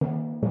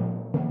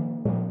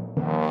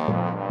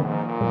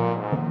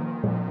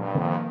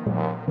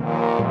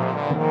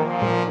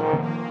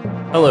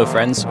Hello,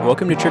 friends.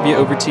 Welcome to Trivia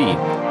Over Tea,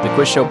 the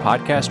quiz show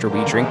podcast where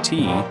we drink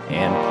tea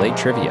and play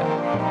trivia.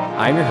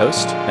 I'm your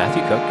host,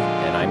 Matthew Cook,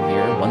 and I'm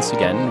here once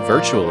again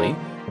virtually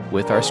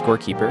with our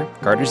scorekeeper,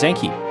 Carter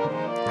Zanke.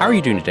 How are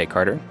you doing today,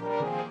 Carter?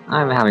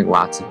 I'm having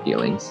lots of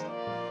feelings.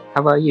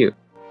 How about you?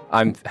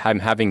 I'm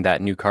having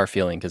that new car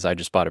feeling because I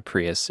just bought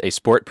a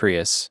sport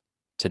Prius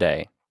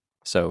today.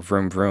 So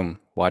vroom vroom,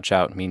 watch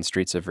out, mean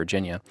streets of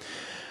Virginia.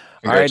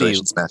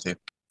 Congratulations, Matthew.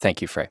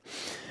 Thank you, Frey.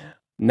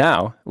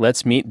 Now,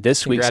 let's meet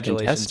this week's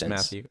contestants.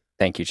 Matthew.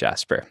 Thank you,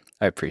 Jasper.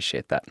 I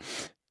appreciate that.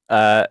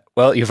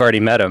 Well, you've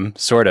already met him,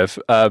 sort of,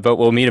 but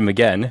we'll meet him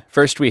again.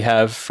 First, we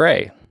have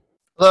Frey.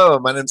 Hello,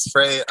 my name's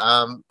Frey.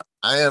 I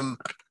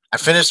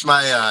finished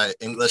my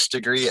English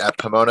degree at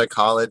Pomona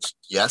College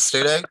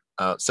yesterday,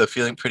 so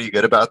feeling pretty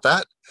good about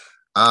that.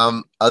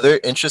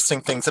 Other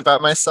interesting things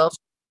about myself,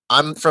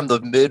 I'm from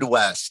the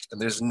Midwest, and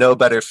there's no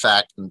better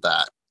fact than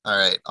that. All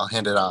right, I'll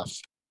hand it off.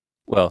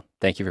 Well,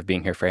 thank you for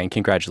being here, Frey, and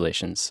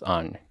congratulations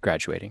on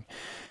graduating.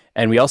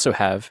 And we also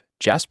have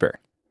Jasper.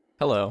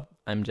 Hello,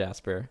 I'm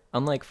Jasper.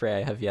 Unlike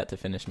Frey, I have yet to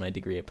finish my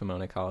degree at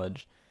Pomona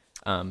College.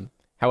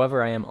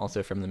 However, I am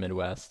also from the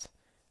Midwest.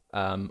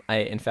 I,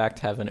 in fact,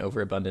 have an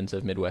overabundance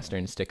of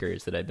Midwestern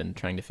stickers that I've been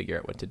trying to figure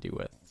out what to do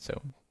with,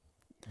 so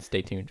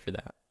stay tuned for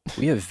that.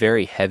 We have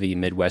very heavy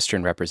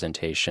Midwestern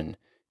representation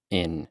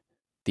in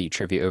the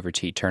Trivia Over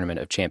Tea Tournament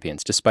of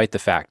Champions, despite the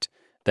fact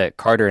that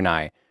Carter and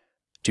I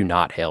do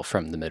not hail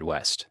from the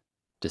Midwest.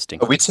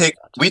 Distinctly.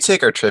 We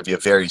take our trivia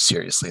very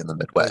seriously in the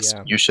Midwest.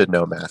 Yeah. You should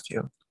know,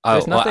 Matthew.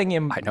 There's nothing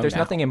there's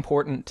nothing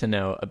important to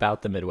know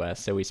about the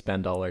Midwest, so we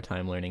spend all our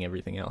time learning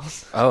everything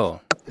else.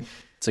 Oh,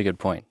 it's a good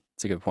point.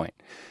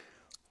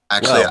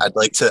 Actually, Well-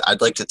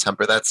 I'd like to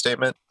temper that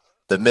statement.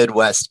 The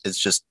Midwest is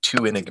just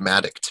too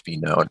enigmatic to be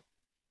known.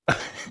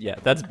 Yeah,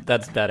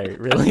 that's better.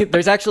 Really,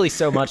 there's actually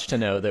so much to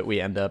know that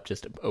we end up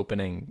just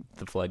opening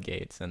the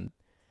floodgates, and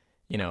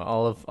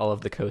all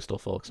of the coastal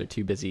folks are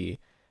too busy,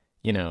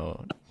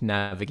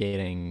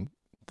 navigating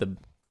the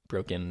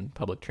broken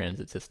public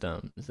transit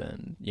systems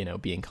and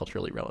being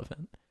culturally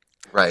relevant.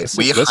 Right.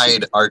 We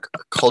hide our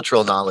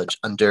cultural knowledge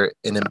under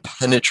an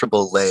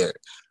impenetrable layer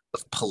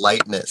of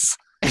politeness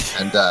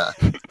and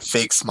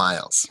fake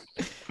smiles.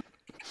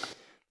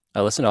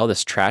 I listened to all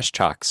this trash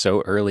talk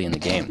so early in the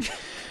game.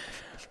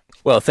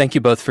 Well, thank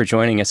you both for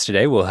joining us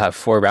today. We'll have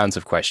 4 rounds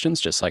of questions,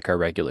 just like our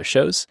regular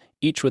shows,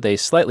 each with a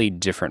slightly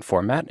different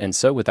format. And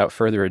so, without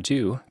further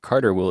ado,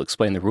 Carter will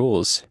explain the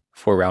rules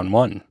for round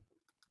 1.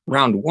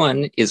 Round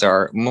 1 is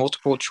our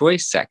multiple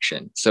choice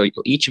section. So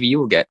each of you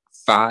will get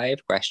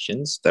 5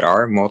 questions that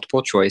are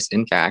multiple choice,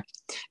 in fact,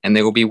 and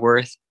they will be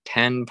worth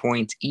 10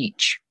 points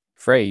each.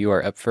 Frey, you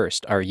are up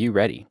first. Are you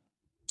ready?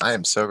 I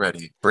am so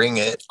ready. Bring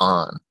it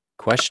on.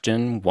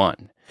 Question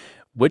 1.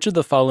 Which of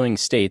the following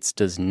states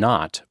does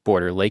not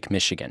border Lake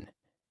Michigan?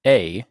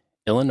 A,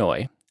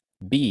 Illinois,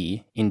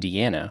 B,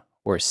 Indiana,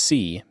 or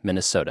C,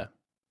 Minnesota?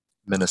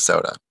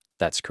 Minnesota.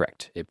 That's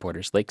correct. It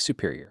borders Lake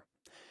Superior.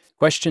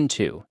 Question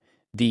 2.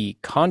 The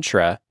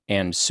contra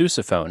and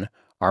sousaphone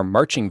are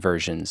marching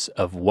versions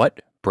of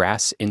what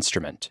brass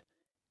instrument?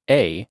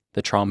 A,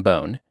 the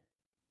trombone,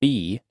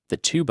 B, the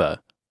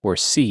tuba, or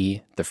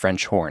C, the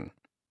French horn?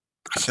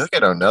 I feel like I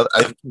don't know.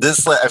 I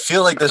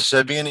feel like this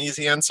should be an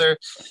easy answer,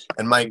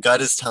 and my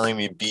gut is telling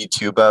me B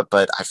tuba,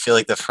 but I feel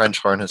like the French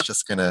horn is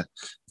just gonna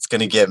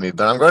get me.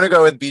 But I'm going to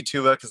go with B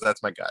tuba because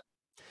that's my gut.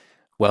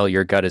 Well,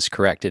 your gut is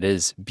correct. It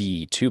is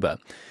B tuba.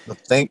 Well,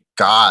 thank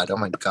God. Oh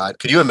my God.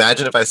 Could you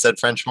imagine if I said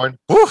French horn?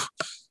 Woo!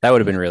 That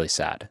would have been really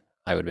sad.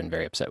 I would have been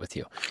very upset with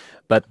you.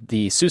 But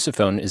the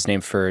sousaphone is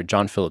named for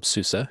John Philip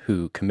Sousa,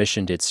 who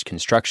commissioned its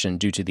construction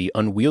due to the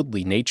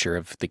unwieldy nature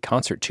of the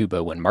concert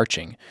tuba when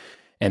marching.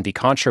 And the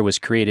contra was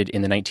created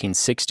in the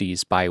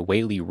 1960s by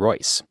Whaley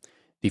Royce.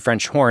 The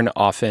French horn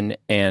often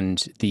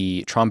and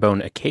the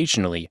trombone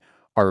occasionally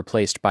are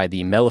replaced by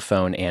the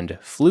mellophone and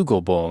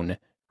flugelbone,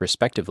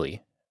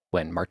 respectively,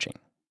 when marching.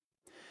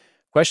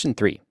 Question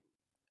 3.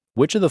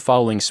 Which of the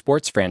following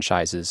sports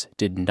franchises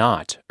did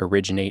not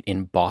originate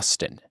in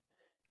Boston?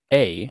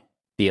 A,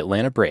 the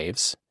Atlanta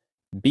Braves,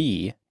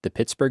 B, the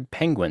Pittsburgh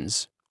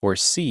Penguins, or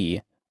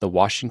C, the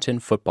Washington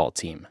football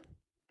team?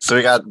 So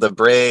we got the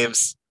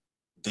Braves,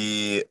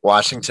 the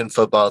Washington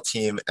football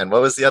team, and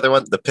what was the other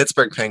one? The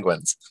Pittsburgh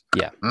Penguins.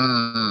 Yeah.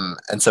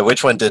 And so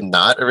which one did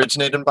not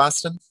originate in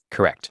Boston?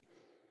 Correct.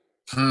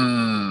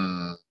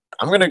 I'm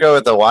going to go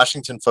with the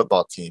Washington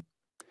football team.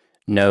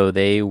 No,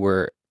 they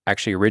were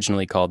actually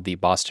originally called the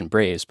Boston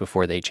Braves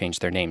before they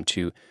changed their name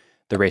to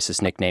the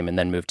racist nickname and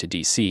then moved to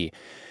D.C.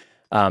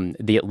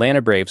 The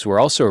Atlanta Braves were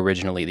also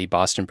originally the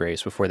Boston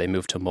Braves before they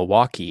moved to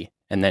Milwaukee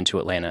and then to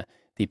Atlanta.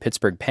 The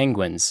Pittsburgh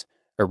Penguins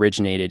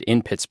originated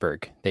in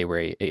Pittsburgh. They were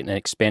an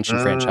expansion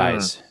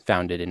franchise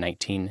founded in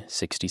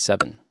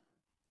 1967.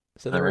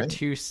 So there were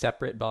 2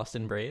 separate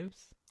Boston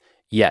Braves?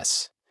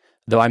 Yes,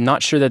 though I'm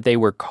not sure that they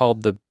were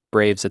called the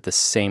Braves at the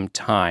same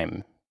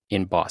time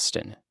in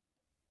Boston.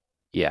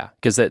 Yeah,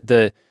 because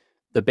the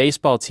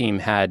baseball team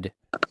had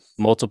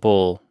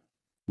multiple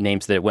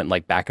names that it went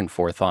like back and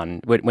forth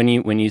on. When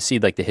you see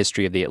like the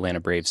history of the Atlanta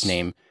Braves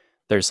name,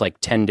 There's like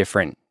 10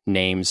 different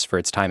names for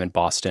its time in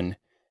Boston,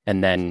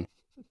 and then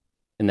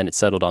it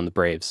settled on the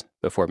Braves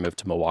before it moved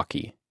to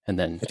Milwaukee, and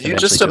then Could you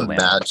eventually just to Atlanta.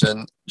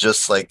 imagine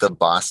just like the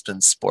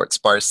Boston sports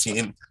bar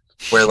scene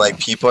where like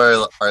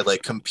people are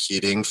like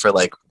competing for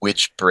like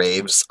which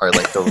Braves are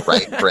like the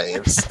right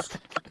Braves,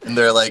 and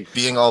they're like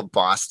being all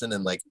Boston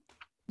and like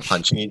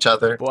punching each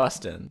other.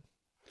 Boston.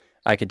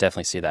 I could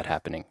definitely see that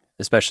happening,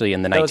 especially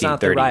in the Those 1930s.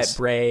 aren't the right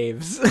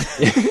Braves.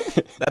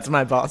 That's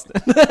my Boston.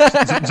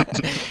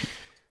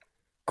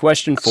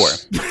 Question 4.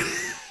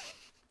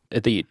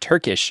 The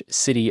Turkish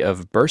city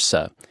of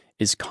Bursa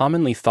is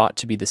commonly thought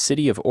to be the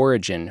city of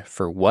origin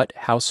for what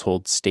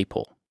household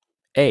staple?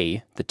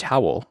 A, the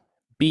towel,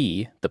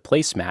 B, the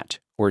placemat,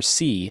 or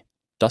C,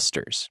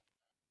 dusters?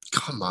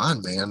 Come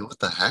on, man. What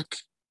the heck?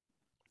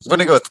 I'm going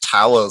to go with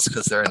towels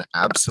because they're an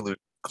absolute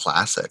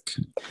classic.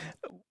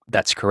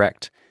 That's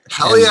correct.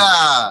 Hell And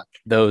yeah.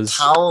 Those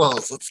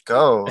Towels. Let's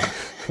go.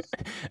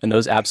 and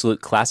those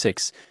absolute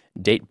classics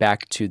date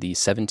back to the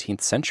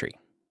 17th century,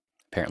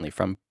 apparently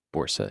from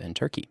Bursa in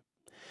Turkey.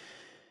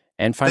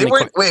 And They finally,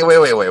 weren't.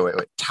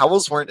 Wait.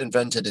 Towels weren't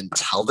invented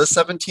until the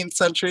 17th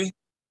century?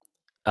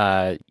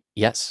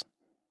 yes,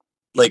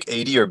 Like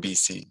AD or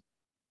BC?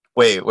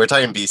 Wait, we're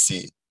talking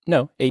BC.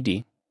 no,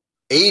 AD.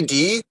 AD?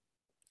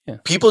 Yeah.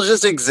 People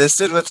just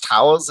existed with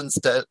towels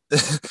instead.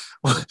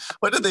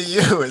 What did they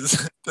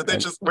use? Were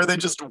they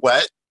just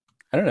wet?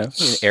 I don't know.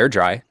 You can air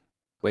dry.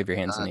 Wave your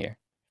hands in the air.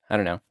 I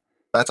don't know.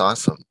 That's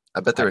awesome. I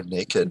bet they were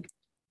naked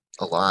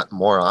a lot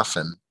more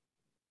often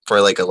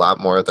for like a lot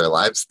more of their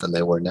lives than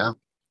they were now.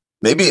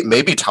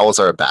 Maybe towels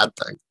are a bad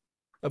thing.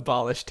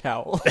 Abolish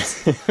towel.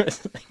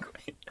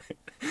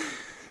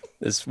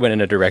 This went in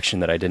a direction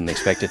that I didn't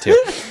expect it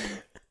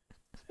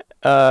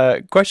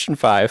to. Question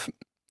 5.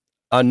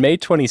 On May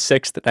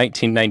 26th,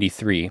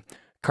 1993,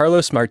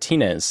 Carlos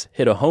Martinez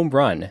hit a home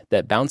run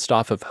that bounced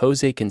off of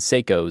Jose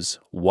Canseco's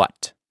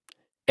what?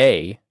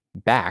 A,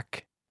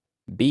 back,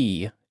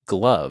 B,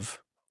 glove,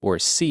 or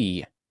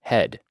C,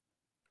 head?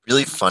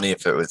 Really funny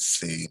if it was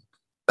C.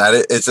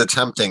 It's a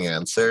tempting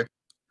answer,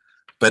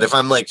 but if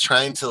I'm like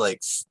trying to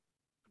like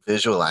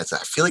visualize it,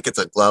 I feel like it's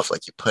a glove.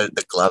 Like you put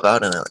the glove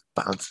out and it like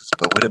bounces,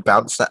 but would it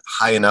bounce that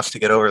high enough to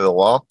get over the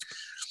wall?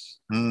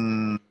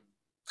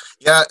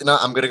 Yeah, no,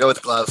 I'm gonna go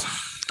with glove.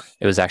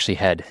 It was actually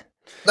head.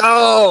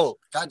 No,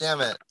 god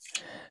damn it.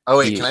 Oh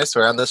wait, can I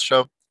swear on this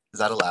show? Is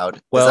that allowed?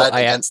 Well, is that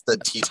against the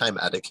tea time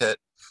etiquette?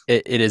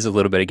 It is a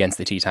little bit against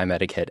the tea time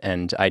etiquette,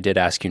 and I did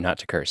ask you not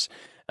to curse.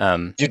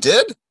 You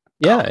did?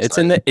 Yeah, Oh, it's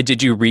sorry. in the.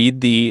 Did you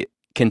read the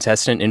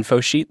contestant info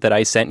sheet that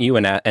I sent you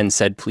and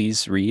said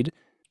please read?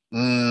 Hey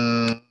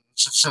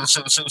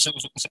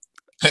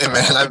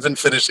man, I've been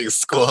finishing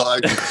school.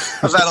 I've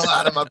had a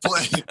lot on my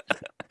plate.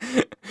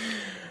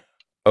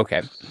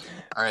 Okay.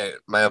 All right,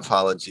 my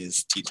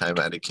apologies, tea time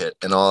etiquette,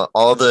 and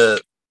all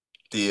the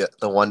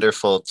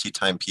wonderful tea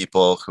time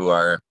people who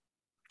are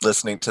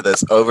listening to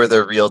this over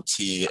the real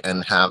tea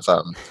and have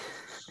a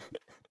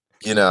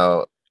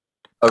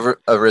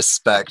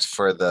respect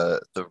for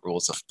the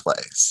rules of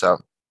play. So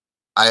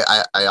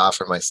I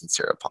offer my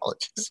sincere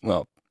apologies.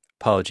 Well,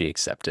 apology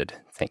accepted.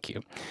 Thank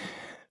you.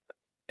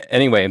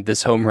 Anyway,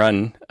 this home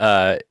run,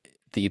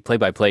 the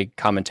play-by-play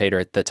commentator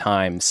at the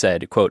time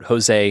said, quote,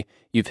 Jose,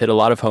 you've hit a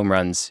lot of home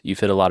runs. You've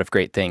hit a lot of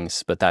great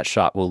things, but that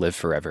shot will live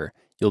forever.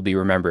 You'll be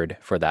remembered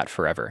for that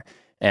forever.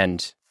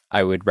 And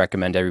I would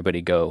recommend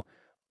everybody go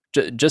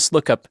just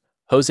look up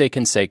Jose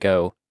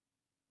Canseco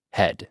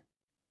head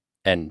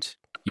and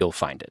you'll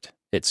find it.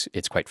 It's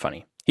quite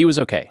funny. He was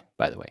okay,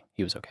 by the way.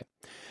 He was okay.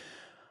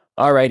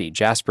 Alrighty,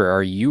 Jasper,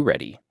 are you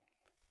ready?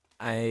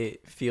 I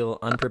feel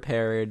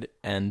unprepared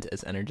and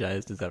as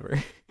energized as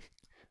ever.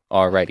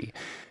 Alrighty.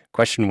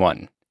 Question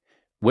 1.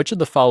 Which of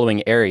the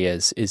following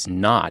areas is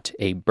not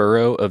a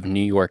borough of New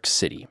York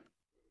City?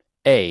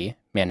 A,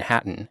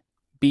 Manhattan,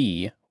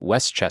 B,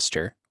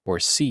 Westchester, or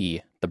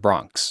C, the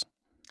Bronx?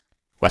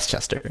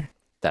 Westchester.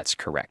 That's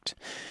correct.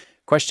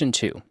 Question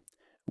 2.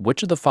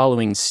 Which of the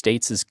following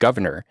states'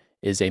 governor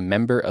is a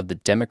member of the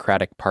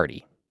Democratic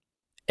Party?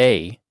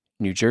 A,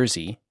 New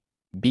Jersey,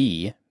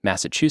 B,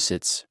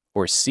 Massachusetts,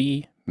 or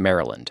C,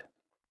 Maryland?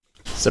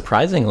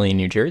 Surprisingly,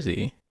 New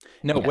Jersey.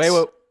 No, Yes.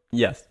 wait.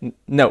 Yes.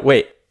 No,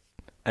 wait.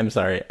 I'm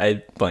sorry.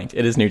 I blanked.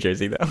 It is New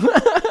Jersey, though.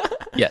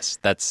 Yes,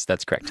 that's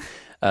correct.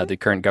 The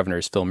current governor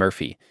is Phil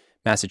Murphy.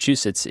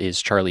 Massachusetts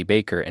is Charlie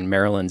Baker, and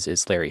Maryland's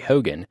is Larry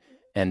Hogan,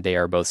 and they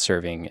are both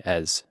serving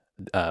as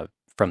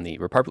from the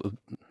Republic.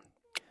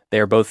 They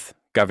are both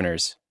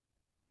governors,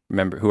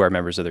 who are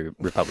members of the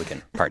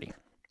Republican Party.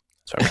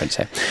 That's what I'm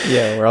trying to say.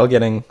 Yeah, we're all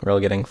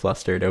getting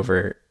flustered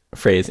over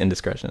phrase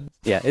indiscretion.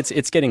 Yeah,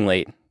 it's getting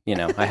late. You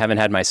know, I haven't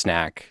had my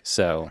snack,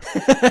 so.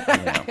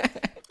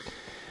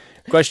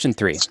 Question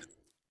 3.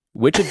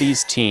 Which of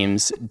these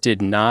teams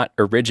did not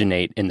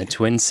originate in the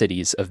Twin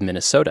Cities of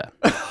Minnesota?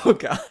 Oh,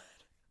 God.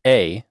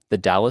 A, the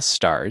Dallas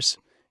Stars,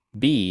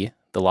 B,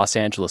 the Los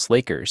Angeles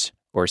Lakers,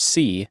 or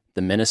C,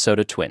 the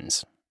Minnesota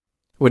Twins?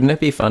 Wouldn't it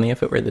be funny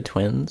if it were the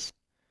Twins?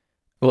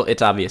 Well,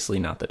 it's obviously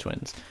not the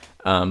Twins.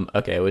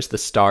 Okay, it was the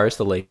Stars,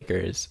 the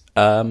Lakers.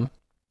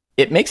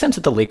 It makes sense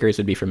that the Lakers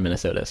would be from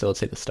Minnesota, so let's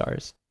say the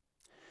Stars.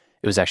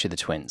 It was actually the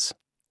Twins.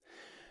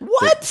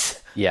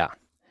 What? Yeah.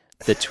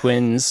 The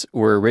Twins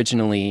were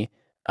originally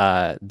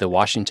the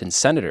Washington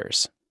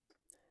Senators.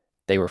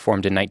 They were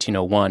formed in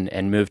 1901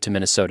 and moved to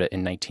Minnesota in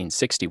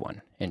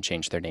 1961 and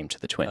changed their name to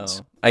the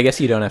Twins. Oh. I guess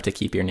you don't have to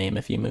keep your name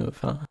if you move,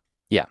 huh?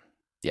 Yeah.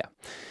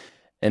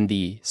 And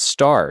the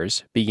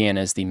Stars began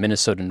as the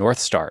Minnesota North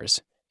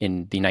Stars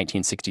in the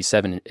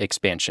 1967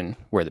 expansion,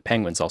 where the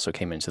Penguins also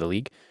came into the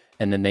league.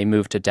 And then they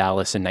moved to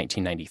Dallas in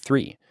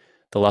 1993.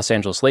 The Los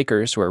Angeles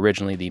Lakers were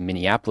originally the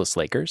Minneapolis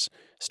Lakers,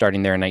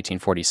 starting there in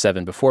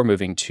 1947 before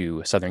moving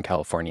to Southern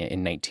California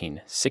in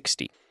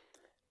 1960.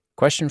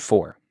 Question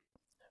 4.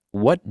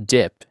 What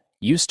dip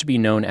used to be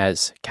known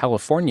as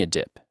California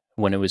dip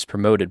when it was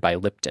promoted by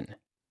Lipton?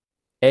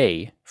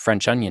 A.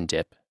 French onion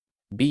dip,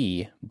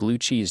 B. Blue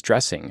cheese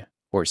dressing,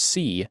 or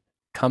C.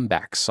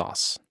 Comeback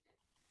sauce?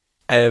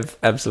 I have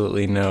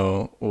absolutely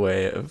no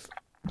way of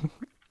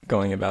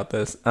going about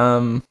this.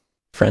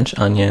 French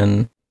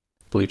onion,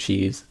 blue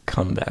cheese,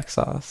 comeback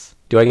sauce.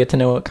 Do I get to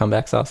know what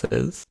comeback sauce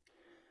is?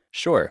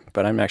 Sure,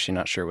 but I'm actually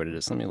not sure what it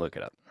is. Let me look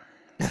it up.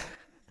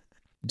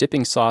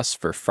 Dipping sauce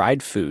for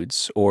fried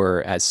foods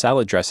or as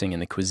salad dressing in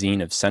the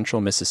cuisine of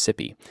central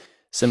Mississippi.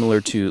 Similar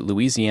to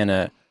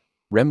Louisiana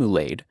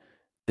remoulade,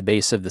 the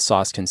base of the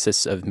sauce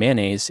consists of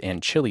mayonnaise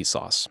and chili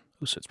sauce.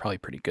 Ooh, so it's probably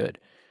pretty good.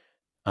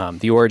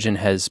 The origin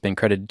has been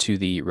credited to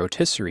the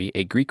Rotisserie,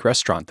 a Greek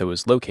restaurant that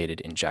was located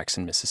in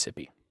Jackson,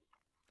 Mississippi.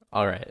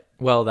 All right.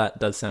 Well, that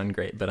does sound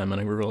great, but I'm going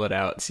to rule it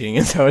out, seeing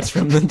as how it's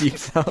from the Deep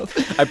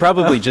South. I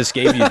probably just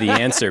gave you the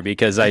answer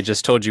because I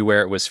just told you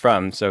where it was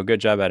from, so good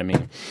job out of me.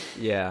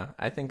 Yeah,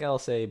 I think I'll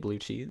say blue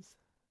cheese.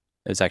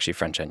 It was actually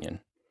French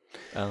onion.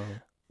 Oh.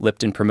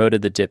 Lipton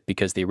promoted the dip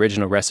because the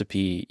original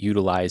recipe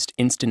utilized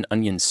instant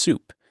onion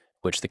soup,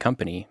 which the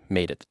company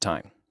made at the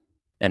time.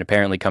 And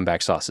apparently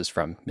comeback sauce is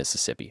from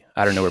Mississippi.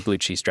 I don't know where blue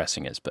cheese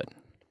dressing is, but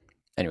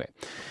anyway.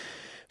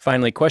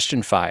 Finally,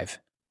 question 5.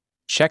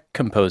 Czech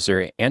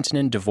composer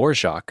Antonin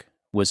Dvorak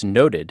was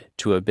noted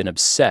to have been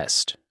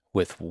obsessed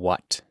with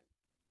what?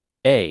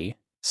 A.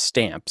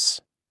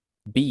 Stamps,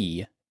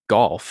 B.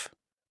 Golf,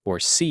 or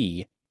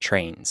C.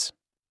 Trains?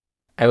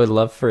 I would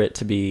love for it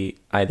to be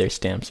either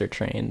stamps or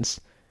trains.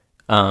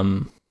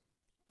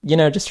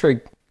 Just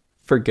for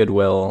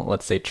goodwill,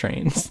 let's say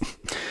trains.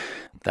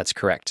 That's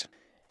correct.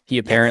 He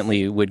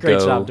apparently would Great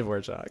go. job,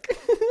 Dvorak.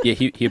 Yeah,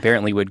 he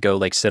apparently would go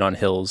like sit on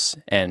hills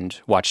and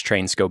watch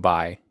trains go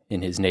by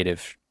in his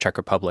native Czech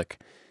Republic,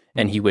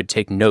 and he would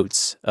take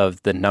notes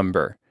of the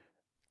number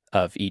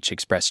of each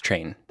express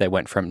train that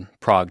went from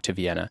Prague to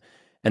Vienna.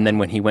 And then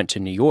when he went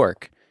to New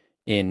York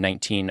in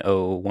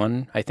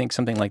 1901, I think,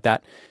 something like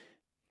that,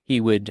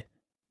 he would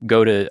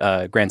go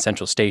to Grand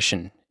Central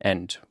Station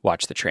and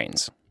watch the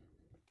trains.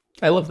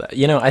 I love that.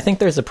 I think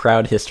there's a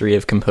proud history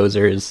of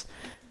composers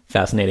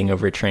fascinating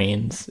over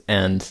trains,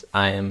 and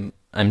I'm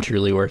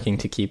truly working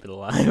to keep it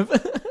alive.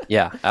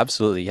 Yeah,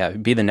 absolutely. Yeah,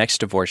 be the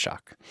next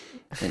Dvorak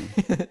in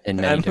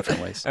many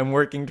different ways. I'm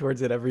working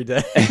towards it every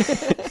day.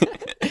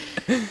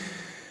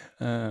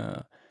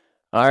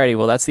 Alrighty,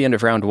 well, that's the end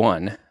of round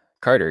 1.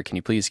 Carter, can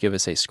you please give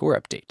us a score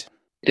update?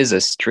 It is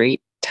a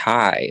straight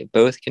tie.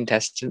 Both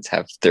contestants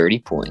have 30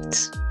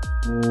 points.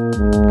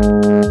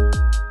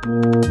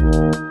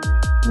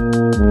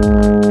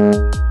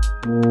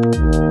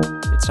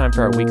 It's time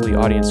for our weekly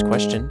audience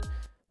question.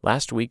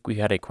 Last week, we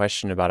had a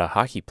question about a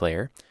hockey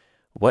player.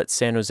 What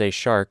San Jose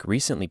Shark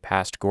recently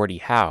passed Gordie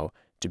Howe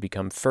to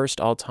become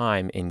first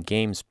all-time in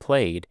games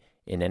played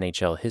in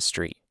NHL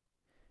history?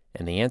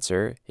 And the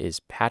answer is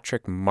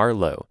Patrick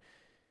Marleau.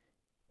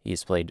 He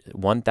has played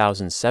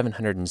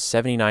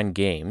 1,779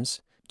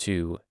 games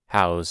to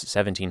Howe's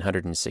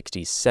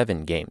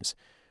 1,767 games.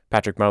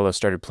 Patrick Marleau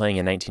started playing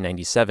in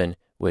 1997,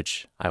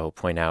 which I will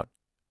point out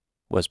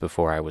was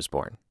before I was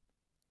born.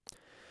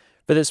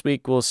 For this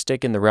week, we'll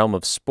stick in the realm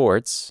of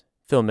sports.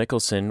 Phil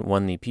Mickelson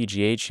won the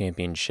PGA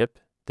Championship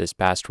this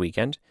past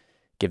weekend,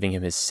 giving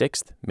him his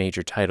 6th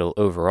major title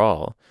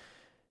overall.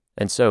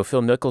 And so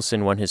Phil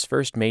Mickelson won his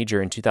first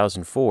major in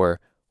 2004.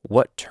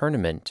 What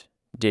tournament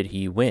did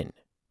he win?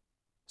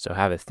 So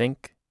have a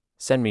think,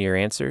 send me your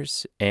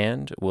answers,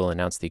 and we'll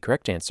announce the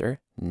correct answer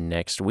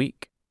next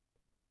week.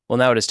 Well,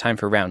 now it is time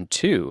for round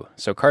 2.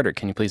 So Carter,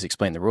 can you please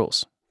explain the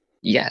rules?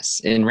 Yes,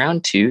 in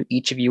round 2,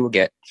 each of you will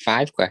get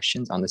 5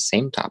 questions on the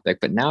same topic,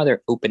 but now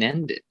they're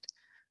open-ended.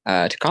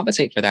 To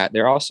compensate for that,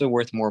 they're also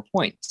worth more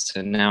points.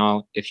 So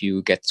now if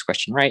you get this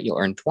question right, you'll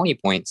earn 20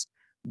 points,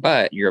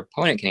 but your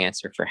opponent can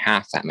answer for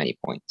half that many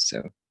points,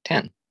 so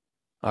 10.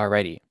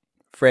 Alrighty.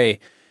 Frey,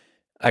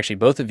 actually,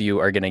 both of you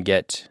are going to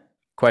get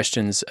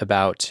questions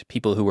about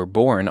people who were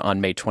born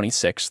on May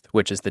 26th,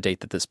 which is the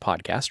date that this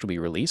podcast will be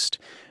released.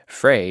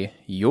 Frey,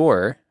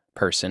 your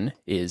person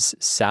is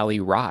Sally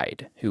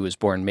Ride, who was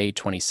born May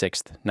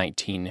 26th,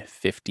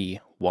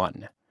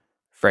 1951.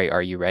 Frey,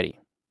 are you ready?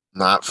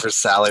 Not for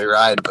Sally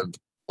Ride, but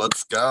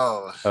let's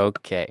go.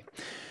 Okay.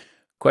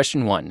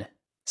 Question 1.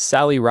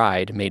 Sally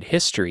Ride made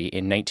history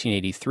in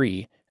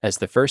 1983 as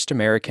the first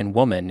American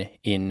woman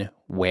in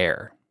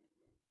where?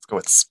 Let's go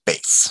with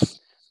space.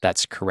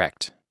 That's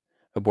correct.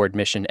 Aboard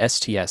mission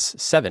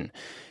STS-7,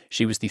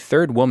 she was the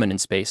third woman in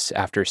space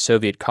after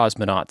Soviet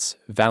cosmonauts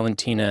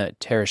Valentina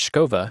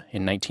Tereshkova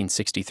in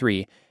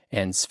 1963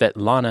 and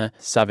Svetlana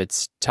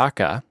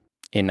Savitskaya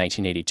in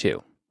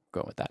 1982.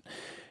 Going with that.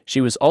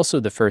 She was also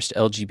the first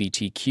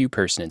LGBTQ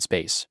person in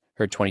space.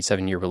 Her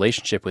 27-year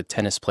relationship with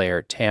tennis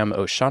player Tam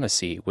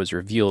O'Shaughnessy was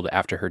revealed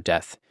after her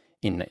death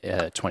in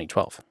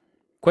 2012.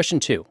 Question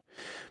 2.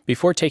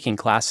 Before taking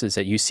classes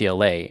at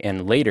UCLA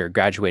and later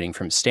graduating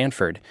from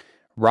Stanford,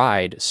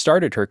 Ride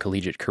started her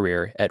collegiate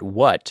career at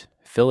what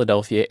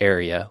Philadelphia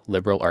area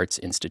liberal arts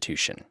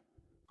institution?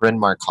 Bryn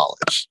Mawr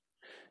College.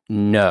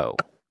 No.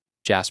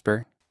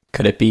 Jasper?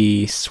 Could it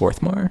be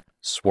Swarthmore?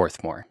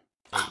 Swarthmore.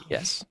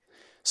 Yes.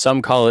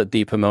 Some call it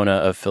the Pomona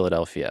of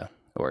Philadelphia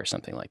or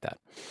something like that.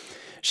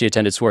 She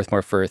attended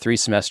Swarthmore for 3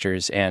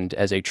 semesters and,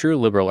 as a true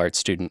liberal arts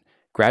student,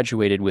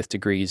 graduated with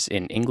degrees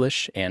in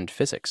English and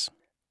physics.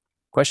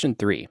 Question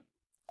 3.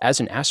 As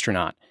an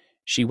astronaut,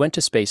 she went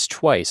to space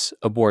twice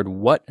aboard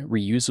what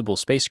reusable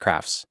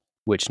spacecrafts,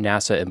 which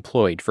NASA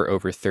employed for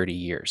over 30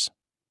 years?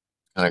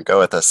 I'm going to go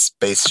with a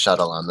space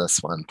shuttle on this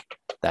one.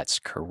 That's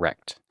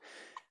correct.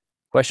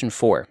 Question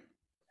 4.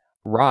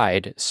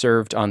 Ride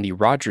served on the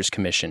Rogers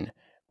Commission,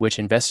 which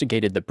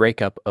investigated the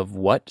breakup of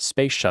what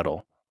space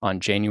shuttle on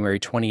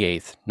January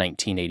 28th,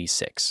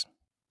 1986?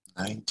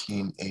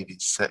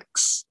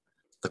 1986.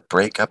 The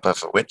breakup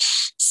of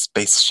which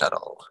space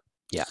shuttle?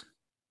 Yeah.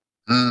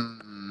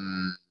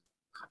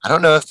 I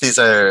don't know if these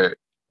are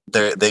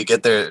they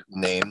get their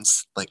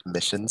names like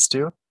missions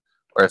do,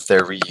 or if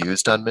they're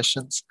reused on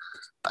missions.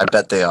 I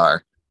bet they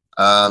are.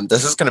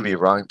 This is going to be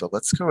wrong, but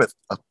let's go with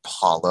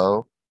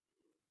Apollo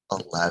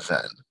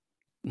 11.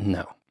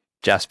 No.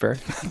 Jasper?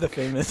 The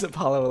famous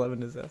Apollo 11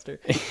 disaster.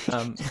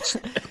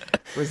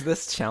 Was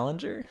this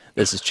Challenger?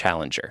 This is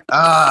Challenger.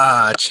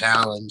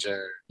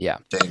 Challenger. Yeah.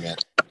 Dang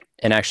it.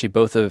 And actually,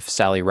 both of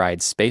Sally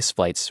Ride's space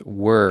flights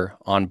were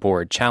on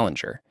board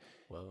Challenger.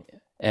 Whoa.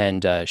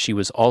 And she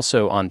was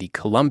also on the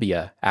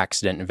Columbia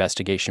Accident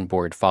Investigation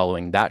Board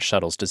following that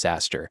shuttle's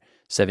disaster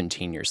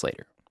 17 years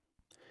later.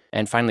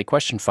 And finally,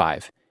 question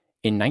 5.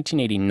 In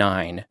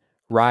 1989,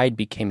 Ride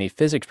became a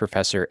physics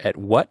professor at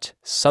what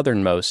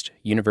southernmost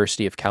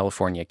University of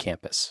California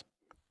campus?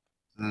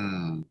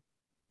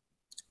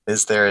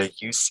 Is there a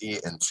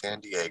UC in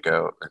San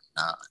Diego or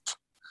not?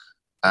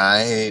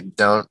 I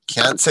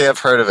can't say I've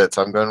heard of it,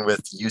 so I'm going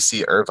with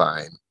UC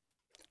Irvine.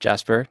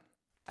 Jasper?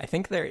 I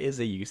think there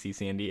is a UC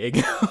San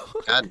Diego.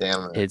 God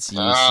damn it. It's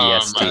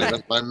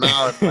UCSD. My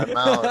mouth.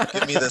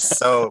 Give me the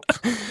soap.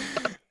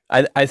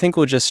 I think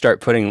we'll just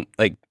start putting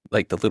like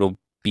the little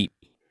beep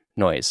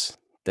noise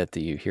that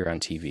you hear on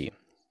TV.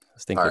 I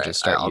think All we'll right,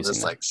 just start I'll using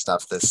just that.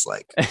 stuff this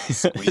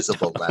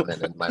squeezable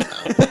lemon in my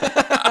mouth.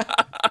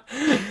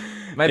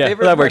 My Yeah,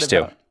 favorite that part works too.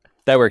 about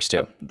That works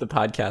too. the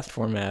podcast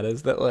format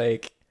is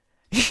that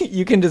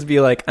you can just be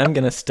like, I'm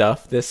gonna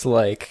stuff this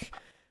large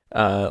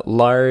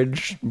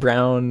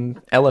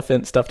brown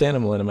elephant stuffed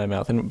animal into my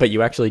mouth, but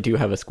you actually do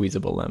have a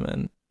squeezable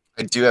lemon.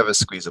 I do have a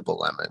squeezable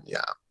lemon,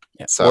 yeah.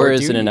 Yeah. So Or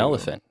is do it an you?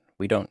 elephant?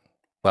 We don't.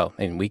 Well,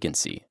 I mean, we can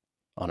see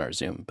on our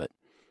Zoom, but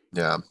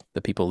Yeah.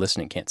 the people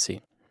listening can't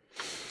see.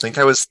 I think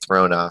I was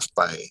thrown off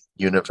by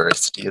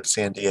University of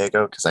San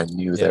Diego because I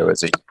knew there Yeah.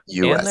 was a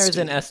USD. And there's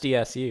an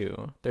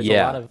SDSU. There's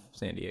Yeah. a lot of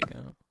San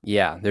Diego.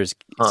 Yeah, there's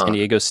Huh. San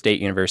Diego State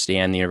University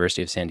and the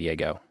University of San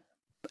Diego,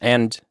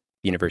 and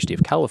the University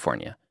of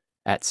California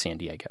at San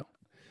Diego.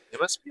 They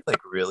must be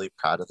really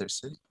proud of their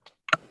city.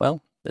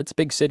 Well, it's a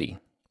big city.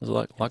 There's a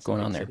lot It's a going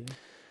big on there. city.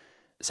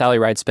 Sally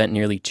Ride spent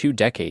nearly 2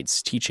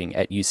 decades teaching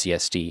at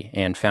UCSD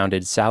and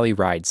founded Sally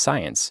Ride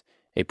Science,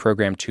 a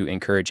program to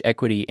encourage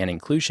equity and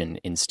inclusion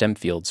in STEM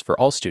fields for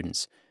all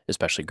students,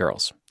 especially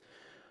girls.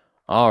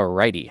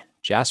 Alrighty,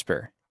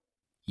 Jasper,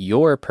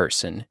 your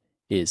person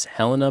is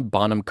Helena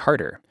Bonham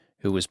Carter,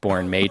 who was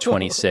born May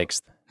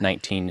 26th,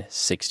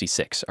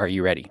 1966. Are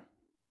you ready?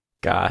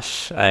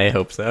 Gosh, I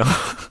hope so.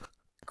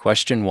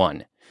 Question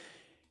 1.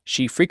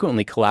 She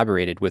frequently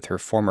collaborated with her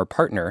former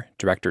partner,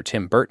 director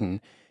Tim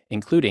Burton,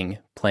 including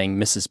playing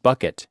Mrs.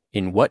 Bucket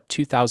in what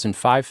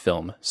 2005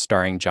 film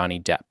starring Johnny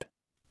Depp?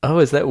 Oh,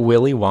 is that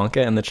Willy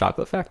Wonka and the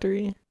Chocolate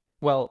Factory?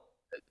 Well,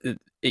 the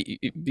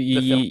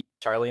film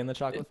Charlie and the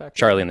Chocolate Factory.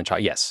 Charlie and the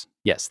Chocolate.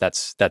 Yes,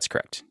 that's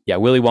correct. Yeah,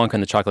 Willy Wonka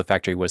and the Chocolate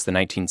Factory was the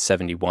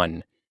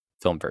 1971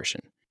 film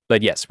version.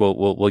 But yes,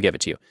 we'll give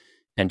it to you.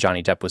 And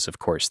Johnny Depp was, of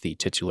course, the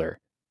titular.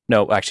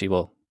 No, actually,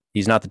 well,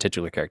 he's not the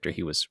titular character.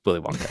 He was Willy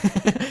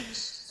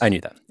Wonka. I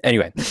knew that.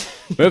 Anyway,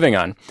 moving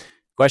on.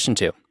 Question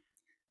 2.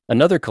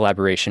 Another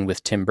collaboration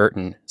with Tim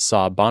Burton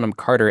saw Bonham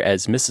Carter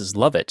as Mrs.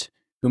 Lovett,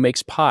 who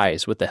makes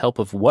pies with the help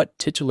of what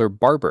titular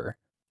barber,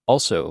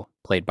 also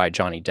played by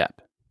Johnny Depp?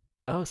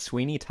 Oh,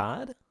 Sweeney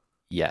Todd?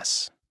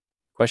 Yes.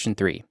 Question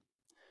 3.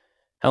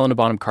 Helena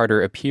Bonham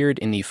Carter appeared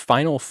in the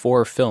final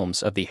 4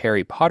 films of the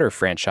Harry Potter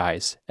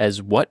franchise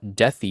as what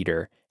Death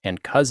Eater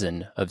and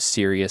cousin of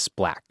Sirius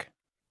Black?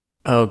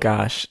 Oh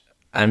gosh,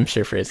 I'm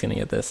sure Frey's gonna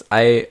get this.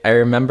 I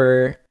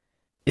remember.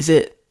 Is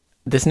it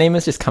This name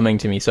is just coming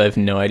to me, so I have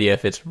no idea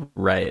if it's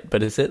right.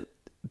 But is it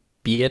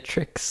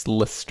Beatrix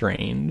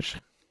Lestrange,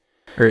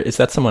 or is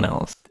that someone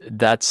else?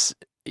 That's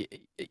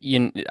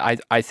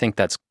I think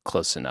that's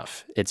close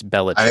enough. It's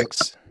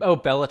Bellatrix. Oh,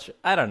 Bellatrix.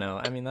 I don't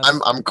know. I mean, that's...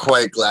 I'm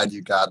quite glad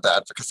you got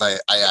that because I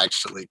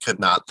actually could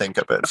not think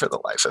of it for the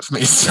life of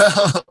me. So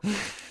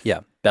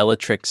Yeah,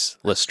 Bellatrix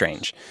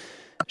Lestrange.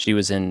 She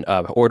was in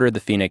Order of the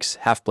Phoenix,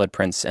 Half-Blood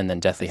Prince, and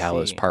then Deathly I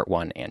Hallows see. Part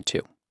 1 and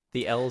 2.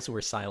 The L's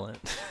were silent.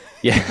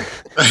 Yeah.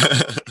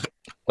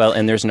 Well,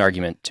 and there's an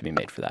argument to be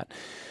made for that,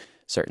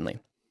 certainly.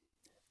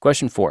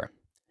 Question 4.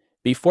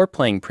 Before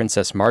playing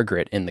Princess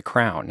Margaret in The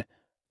Crown,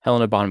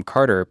 Helena Bonham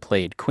Carter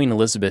played Queen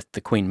Elizabeth,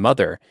 the Queen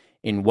Mother,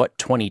 in what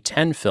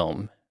 2010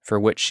 film for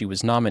which she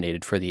was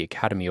nominated for the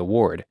Academy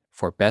Award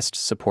for Best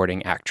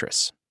Supporting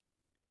Actress?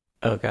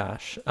 Oh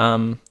gosh.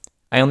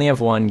 I only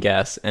have one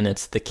guess, and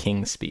it's The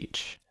King's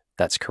Speech.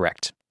 That's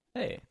correct.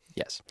 Hey.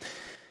 Yes.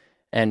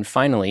 And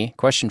finally,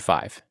 question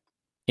 5.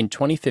 In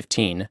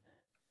 2015,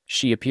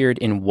 she appeared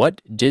in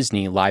what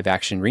Disney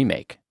live-action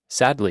remake?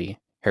 Sadly,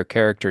 her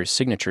character's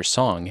signature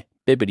song,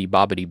 Bibbidi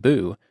Bobbidi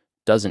Boo,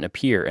 doesn't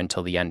appear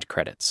until the end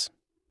credits.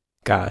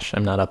 Gosh,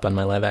 I'm not up on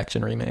my live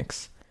action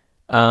remakes.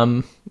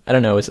 I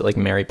don't know. Is it like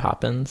Mary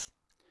Poppins?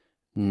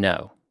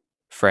 No.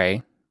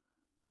 Frey?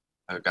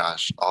 oh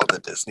gosh, all the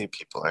Disney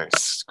people are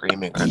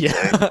screaming. Aren't they?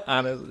 Yeah,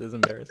 honestly, it's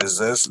embarrassing. Is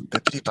this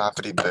Bippity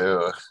Boppity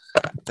Boo?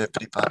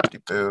 Bippity Boppity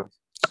Boo.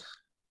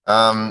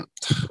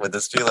 Would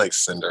this be like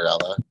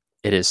Cinderella?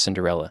 It is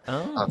Cinderella.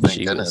 Oh, thank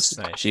She goodness.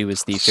 was she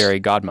was the fairy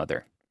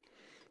godmother.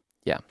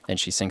 Yeah, and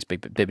she sings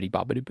Bibbidi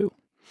Bobbidi Boo.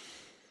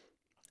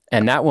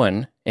 And that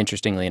one,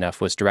 interestingly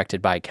enough, was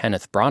directed by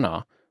Kenneth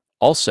Branagh,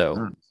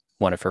 also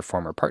one of her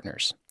former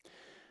partners.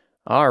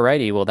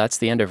 Alrighty, well, that's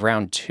the end of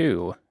round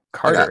 2. I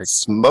Carter, got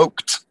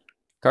smoked.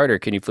 Carter,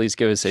 can you please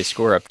give us a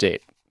score update?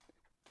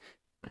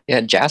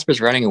 Yeah,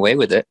 Jasper's running away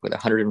with it with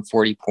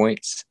 140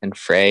 points and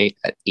Frey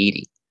at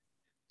 80.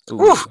 Ooh.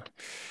 Whew.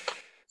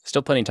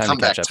 Still plenty of time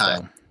Comeback to catch up,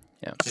 time.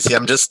 though. You see,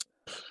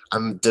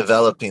 I'm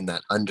developing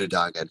that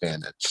underdog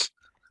advantage.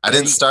 I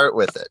didn't start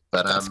with it,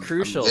 but That's I'm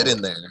crucial.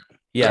 getting there.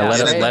 Yeah,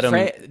 let him.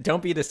 Frey,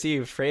 don't be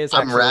deceived. Frey is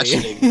I'm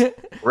actually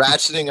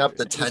Ratcheting up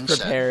the just tension.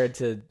 prepared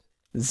to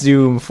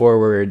zoom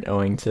forward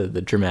owing to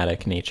the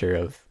dramatic nature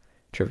of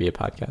trivia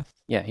podcast.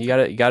 Yeah, you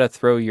gotta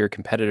throw your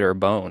competitor a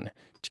bone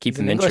to keep He's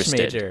him an English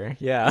interested. major.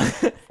 Yeah.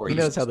 Or He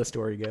he's- knows how the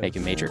story goes. Make a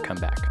major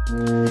comeback.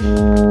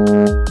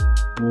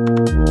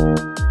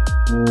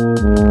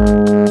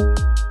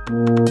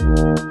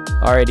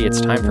 Alrighty,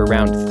 it's time for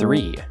round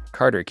 3.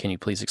 Carter, can you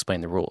please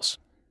explain the rules?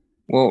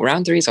 Well,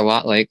 round 3 is a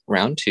lot like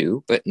round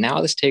 2, but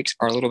now the stakes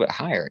are a little bit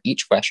higher.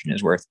 Each question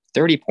is worth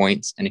 30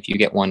 points, and if you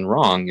get one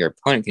wrong, your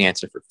opponent can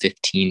answer for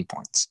 15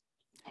 points.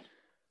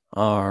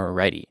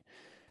 Alrighty.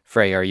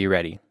 Frey, are you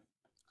ready?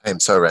 I am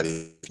so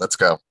ready. Let's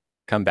go.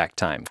 Comeback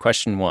time.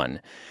 Question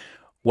 1.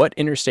 What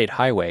interstate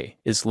highway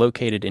is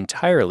located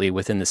entirely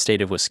within the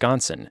state of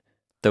Wisconsin,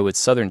 though its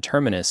southern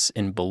terminus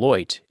in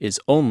Beloit is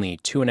only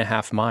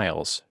 2.5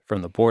 miles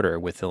from the border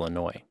with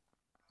Illinois?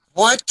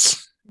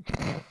 What?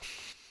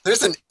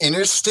 There's an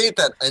interstate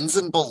that ends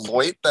in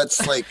Beloit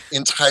that's like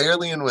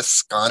entirely in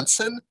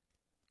Wisconsin?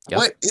 Yep.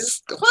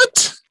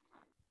 What?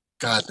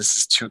 God, this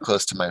is too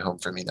close to my home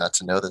for me not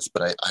to know this,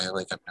 but I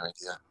like have no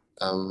idea.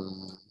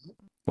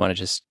 Want to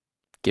just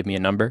give me a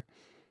number?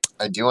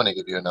 I do want to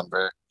give you a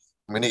number.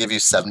 I'm going to give you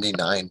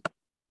 79.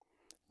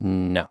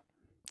 No.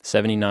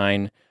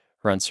 79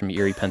 runs from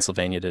Erie,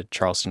 Pennsylvania to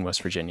Charleston,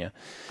 West Virginia.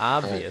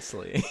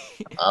 Obviously.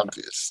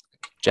 Obvious.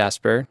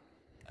 Jasper?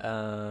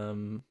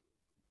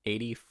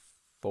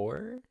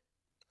 84?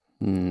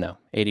 No.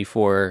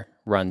 84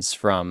 runs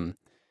from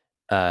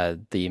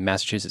the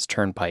Massachusetts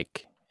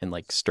Turnpike in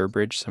like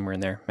Sturbridge, somewhere in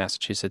there,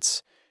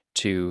 Massachusetts,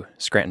 to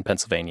Scranton,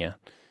 Pennsylvania.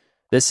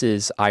 This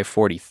is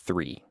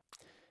I-43.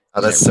 Oh,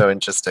 that's so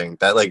interesting.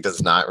 That like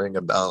does not ring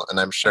a bell, and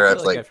I'm sure I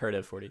feel I've heard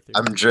of 43.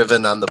 I'm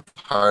driven on the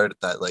part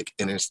that like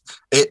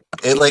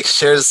it like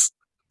shares.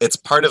 It's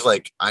part of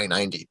like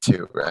I-90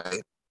 too,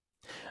 right?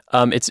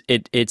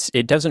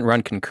 It doesn't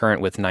run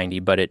concurrent with 90,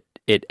 but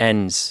it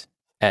ends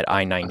at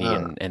I-90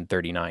 Uh-huh. and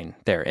 39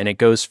 there, and it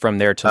goes from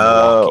there to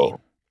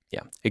Milwaukee.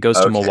 Yeah, it goes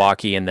to Okay.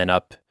 Milwaukee and then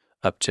up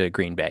to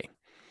Green Bay,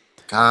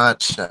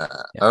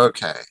 Gotcha. Yeah.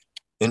 Okay.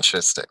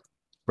 Interesting.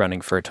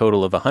 running for a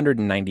total of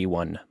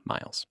 191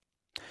 miles.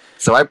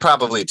 So I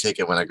probably take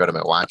it when I go to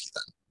Milwaukee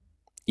then.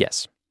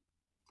 Yes.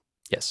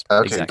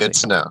 Okay, exactly. good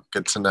to know.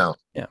 Good to know.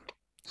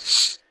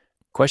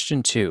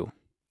 Question 2.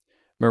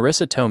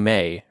 Marissa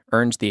Tomei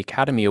earned the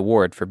Academy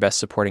Award for Best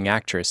Supporting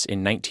Actress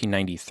in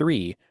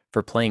 1993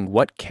 for playing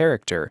what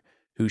character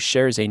who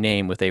shares a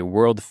name with a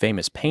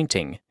world-famous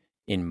painting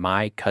in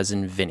My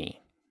Cousin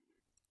Vinny?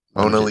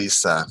 Mona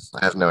Lisa.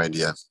 I have no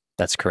idea.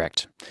 That's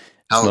correct.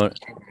 How?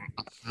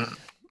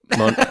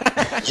 Mon-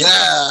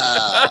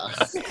 Yeah.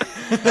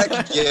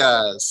 Heck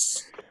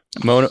yes.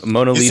 Mona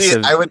You see,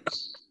 Lisa. I would,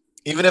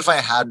 even if I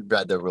had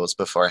read the rules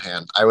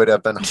beforehand, I would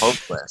have been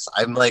hopeless.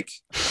 I'm like,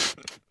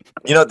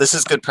 this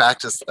is good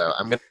practice though.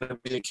 I'm going to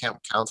be a camp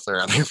counselor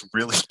and I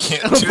really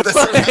can't do this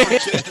around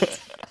kids.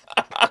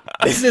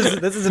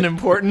 This is an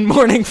important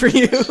morning for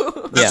you.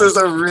 This is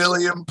a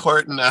really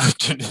important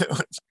afternoon.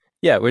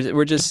 Yeah,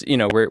 we're just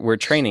we're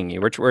training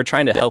you. We're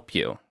trying to help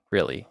you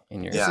really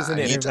in your. This is an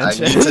I need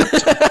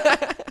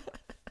intervention.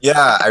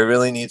 Yeah, I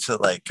really need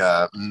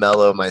to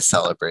mellow my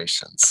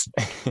celebrations.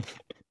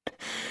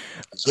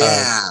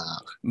 Yeah.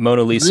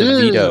 Mona Lisa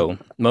Woo. Vito.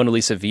 Mona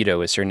Lisa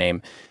Vito is her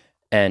name.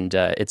 And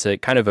it's a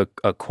kind of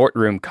a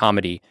courtroom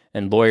comedy,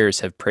 and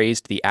lawyers have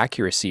praised the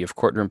accuracy of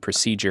courtroom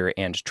procedure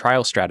and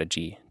trial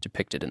strategy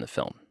depicted in the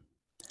film.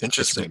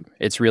 Interesting.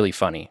 It's really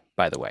funny,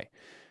 by the way.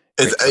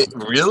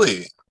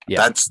 Really?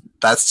 Yeah.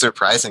 That's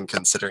surprising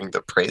considering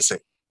the praise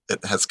it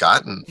has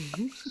gotten.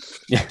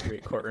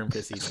 Great courtroom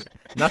procedure.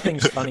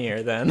 Nothing's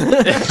funnier than.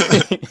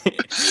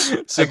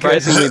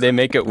 Surprisingly, they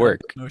make it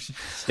work.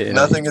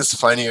 Nothing is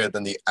funnier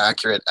than the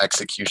accurate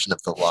execution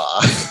of the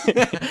law.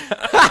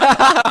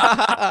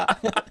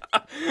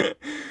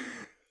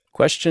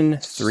 Question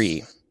 3.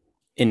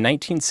 In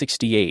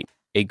 1968,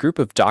 a group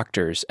of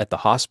doctors at the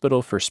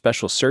Hospital for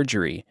Special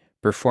Surgery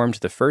performed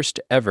the first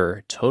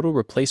ever total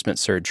replacement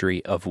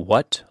surgery of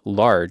what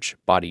large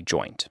body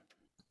joint?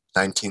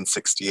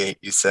 1968,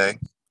 you say?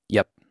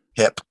 Yep.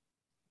 Hip.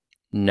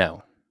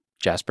 No.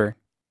 Jasper?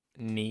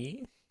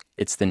 Knee?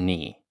 It's the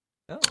knee.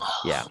 Oh.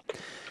 Yeah.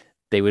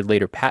 They would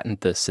later patent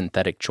the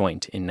synthetic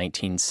joint in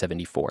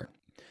 1974.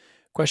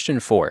 Question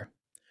 4.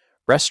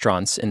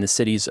 Restaurants in the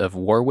cities of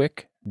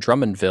Warwick,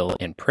 Drummondville,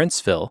 and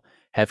Princeville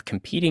have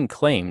competing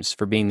claims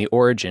for being the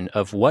origin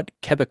of what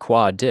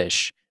Quebecois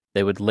dish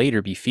that would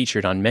later be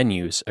featured on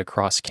menus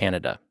across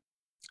Canada?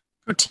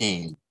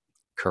 Poutine.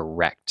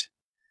 Correct.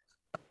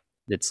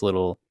 It's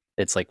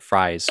like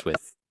fries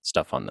with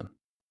stuff on them.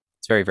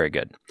 It's very, very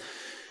good.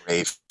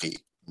 Gravy.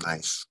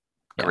 Nice.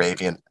 Yeah.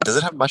 Arabian. Does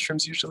it have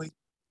mushrooms usually?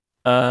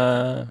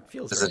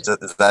 Feels Is right.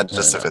 that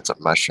just No. if it's a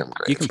mushroom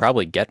gravy? You can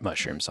probably get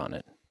mushrooms on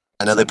it.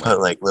 I know they put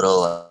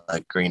little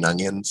green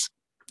onions.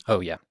 Oh,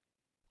 yeah.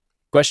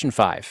 Question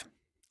 5.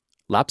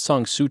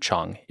 Lapsang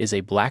Souchong is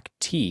a black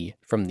tea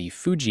from the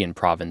Fujian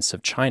province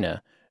of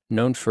China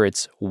known for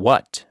its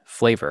what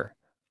flavor,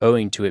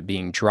 owing to it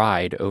being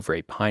dried over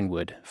a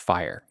pinewood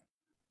fire?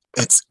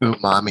 It's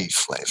umami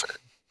flavor.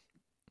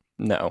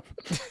 No.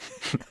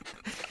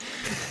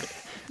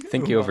 I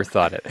think you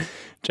overthought it,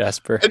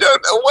 Jasper. I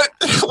don't know what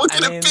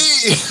can mean,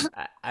 it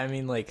be? I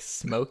mean, like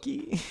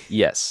smoky.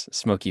 Yes,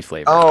 smoky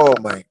flavor. Oh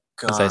my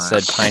god. As I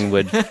said,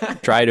 pinewood,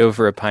 dried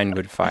over a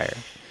pinewood fire.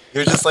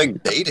 You're just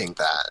dating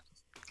that.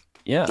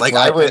 Yeah. Like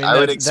well, I would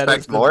that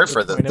expect is more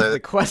for point of the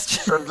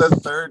question. from the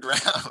third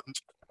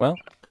round. well,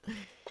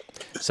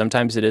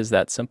 sometimes it is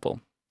that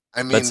simple.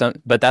 I mean,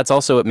 But that's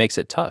also what makes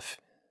it tough.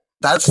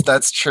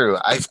 that's true.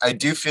 I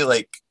do feel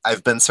like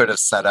I've been sort of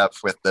set up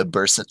with the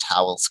Bursa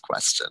towels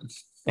question.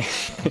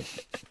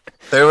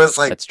 There was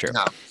That's true.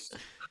 No,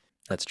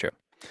 That's true.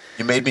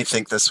 you made me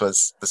think this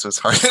was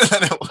harder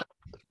than it was.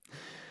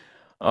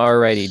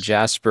 Alrighty,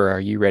 Jasper, are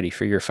you ready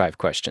for your 5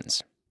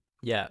 questions?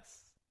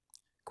 Yes.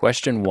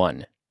 Question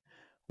 1.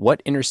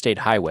 What interstate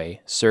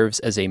highway serves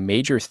as a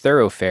major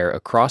thoroughfare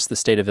across the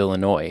state of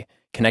Illinois,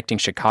 connecting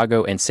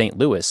Chicago and St.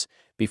 Louis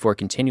before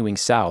continuing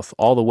south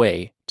all the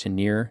way to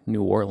near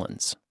New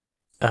Orleans?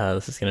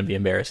 This is gonna be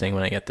embarrassing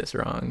when I get this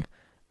wrong.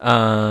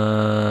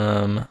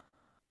 I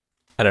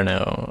don't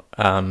know.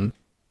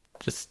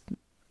 Just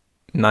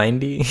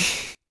 90.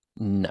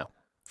 No.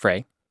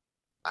 Frey?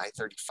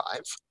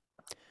 I-35.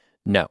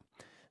 No.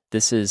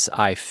 This is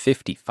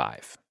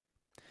I-55.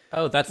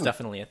 Oh, that's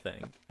definitely a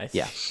thing. I see.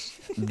 Yeah.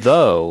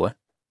 Though,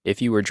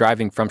 if you were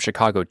driving from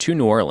Chicago to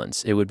New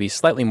Orleans, it would be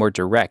slightly more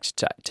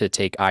direct to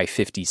take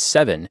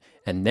I-57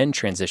 and then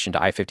transition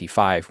to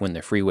I-55 when the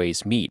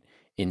freeways meet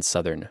in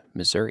southern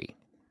Missouri.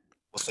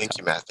 Well, thank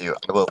you, Matthew.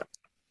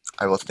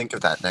 I will think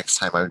of that next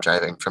time I'm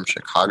driving from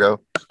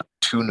Chicago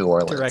to New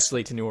Orleans.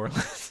 Directly to New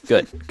Orleans.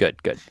 Good.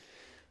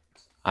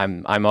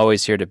 I'm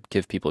always here to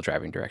give people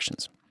driving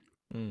directions.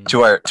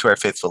 To our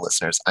faithful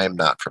listeners, I am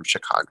not from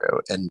Chicago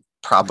and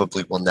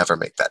probably will never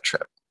make that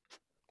trip.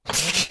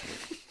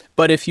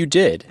 But if you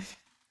did,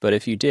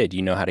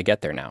 you know how to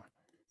get there now.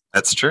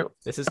 That's true.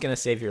 This is gonna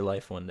save your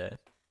life one day.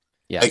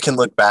 Yeah. I can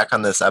look back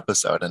on this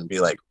episode and be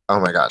like, oh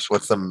my gosh,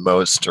 what's the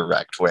most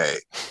direct way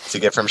to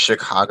get from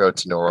Chicago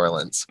to New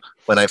Orleans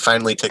when I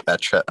finally take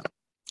that trip?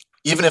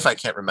 Even if I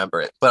can't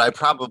remember it, but I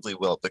probably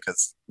will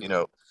because,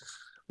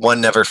 one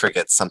never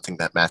forgets something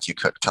that Matthew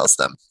Cook tells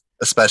them,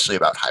 especially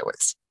about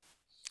highways.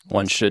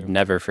 One should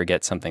never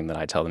forget something that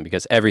I tell them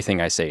because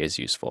everything I say is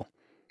useful.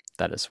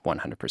 That is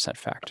 100%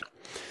 fact.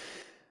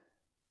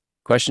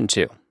 Question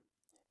 2.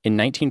 In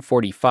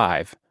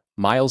 1945,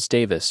 Miles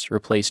Davis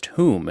replaced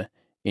whom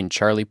in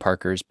Charlie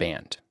Parker's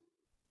band?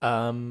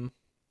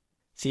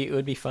 See, it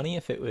would be funny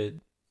if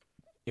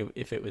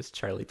it was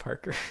Charlie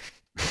Parker.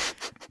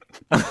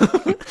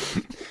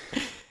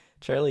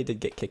 Charlie did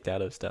get kicked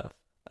out of stuff.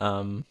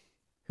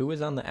 Who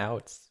was on the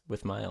outs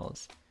with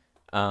Miles?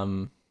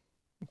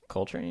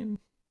 Coltrane?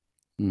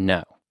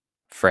 No.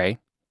 Frey?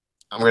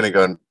 I'm going to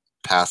go and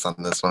pass on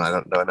this one. I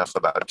don't know enough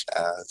about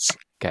jazz.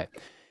 Okay.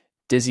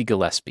 Dizzy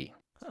Gillespie.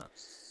 Huh.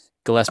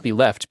 Gillespie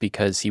left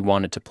because he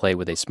wanted to play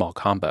with a small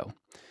combo.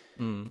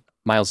 Mm.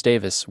 Miles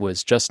Davis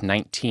was just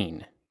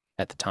 19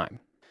 at the time.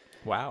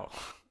 Wow.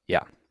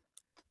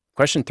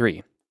 Question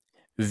 3.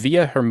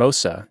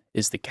 Villahermosa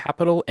is the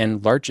capital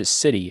and largest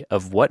city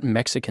of what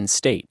Mexican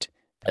state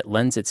that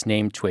lends its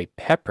name to a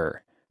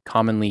pepper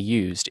commonly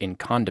used in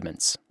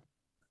condiments?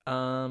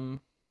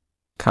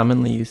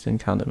 Commonly used in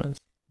condiments.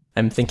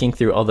 I'm thinking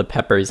through all the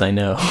peppers I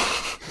know,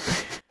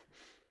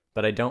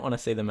 but I don't want to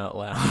say them out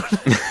loud.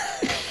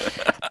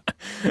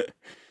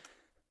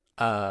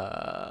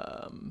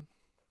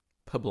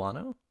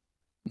 Poblano?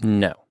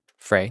 No.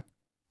 Frey?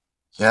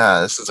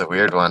 Yeah, this is a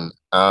weird one.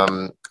 I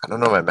don't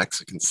know my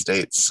Mexican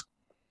states.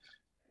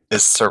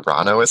 Is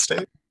Serrano a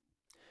state?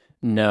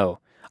 No.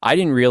 I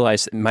didn't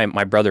realize, my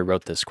brother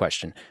wrote this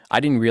question. I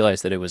didn't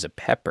realize that it was a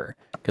pepper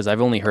because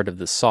I've only heard of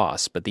the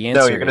sauce, but the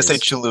answer No, you're gonna is... say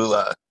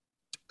Cholula.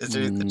 Is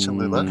there the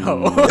Cholula?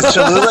 No. Is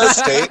Cholula a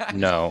state?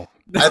 No.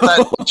 I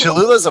thought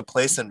Cholula's a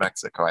place in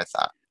Mexico, I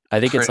thought. I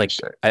think it's Pretty like,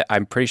 sure.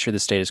 I'm pretty sure the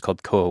state is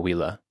called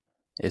Coahuila.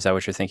 Is that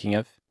what you're thinking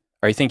of?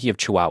 Are you thinking of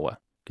Chihuahua?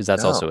 Because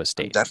that's No, also a I'm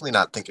state. definitely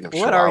not thinking of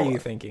What Chihuahua. are you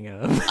thinking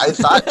of? I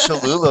thought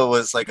Cholula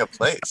was like a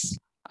place.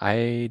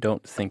 I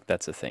don't think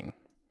that's a thing.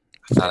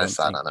 I thought I don't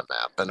saw it think- on a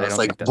map and I I was don't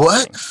like, think that's a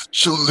what? thing.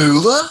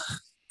 Cholula?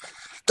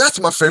 That's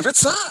my favorite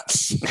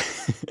sauce.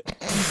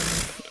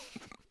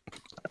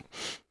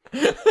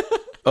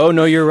 Oh,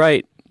 no, you're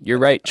right. You're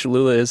right.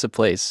 Cholula is a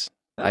place.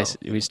 Oh.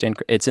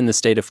 It's in the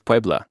state of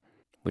Puebla,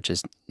 which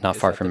is not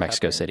Is far that from the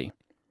Mexico pepper? City.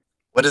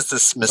 What is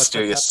this the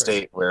mysterious pepper?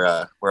 state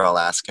we're all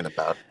asking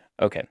about?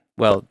 Okay.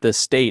 Well, the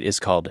state is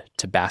called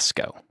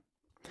Tabasco.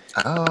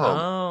 Oh,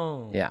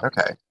 Oh. Yeah.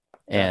 okay.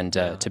 And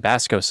Yeah.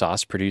 Tabasco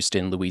sauce produced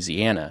in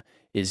Louisiana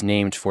is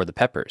named for the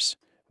peppers,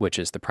 which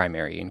is the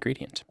primary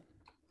ingredient.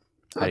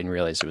 I didn't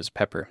realize it was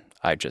pepper.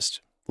 I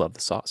just love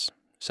the sauce.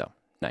 So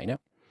now you know.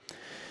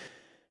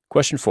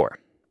 Question 4.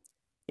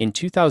 In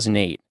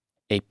 2008,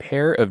 a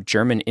pair of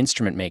German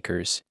instrument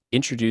makers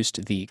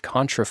introduced the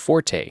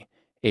Contraforte,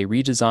 a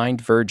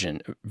redesigned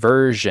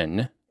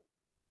version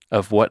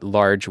of what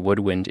large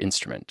woodwind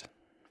instrument?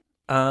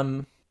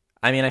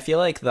 I mean, I feel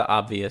like the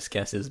obvious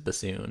guess is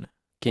bassoon.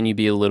 Can you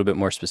be a little bit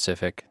more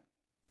specific?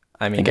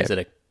 I mean, Okay. is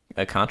it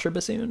a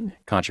contrabassoon?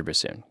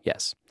 Contrabassoon,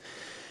 yes.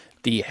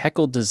 The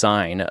Heckel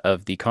design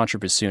of the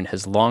contrabassoon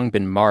has long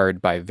been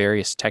marred by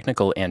various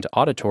technical and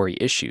auditory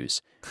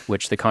issues,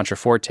 which the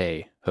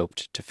Contraforte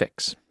hoped to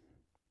fix.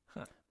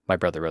 Huh. My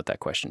brother wrote that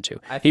question too.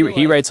 I He feel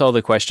like- writes all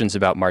the questions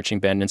about marching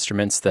band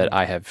instruments that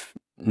I have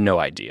no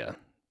idea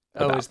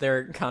Oh, about. is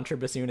there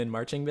contrabassoon in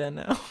marching band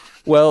now?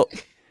 Well,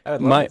 I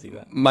would love my to see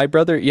that. my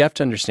brother, you have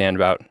to understand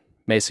about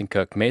Mason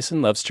Cook.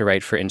 Mason loves to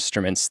write for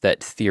instruments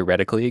that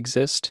theoretically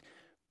exist,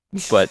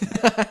 but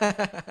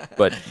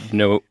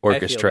no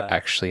orchestra that.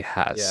 actually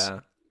has. Yeah,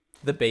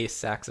 the bass,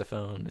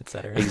 saxophone,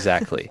 etc.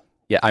 Exactly.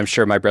 Yeah, I'm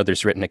sure my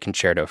brother's written a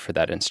concerto for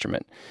that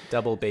instrument.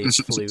 Double bass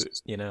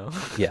flute, you know.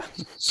 Yeah.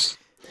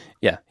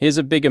 Yeah, he has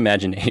a big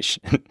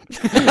imagination.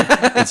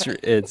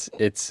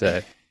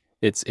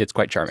 It's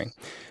quite charming.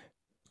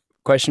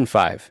 Question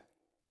 5.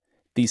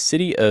 The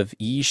city of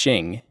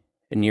Yixing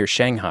near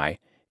Shanghai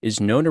is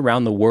known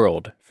around the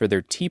world for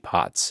their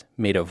teapots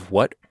made of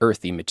what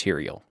earthy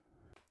material?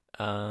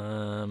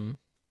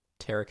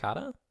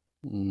 Terracotta.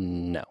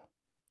 No.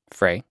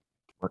 Frey?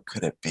 What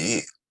could it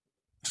be?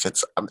 If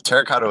it's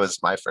terracotta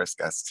was my first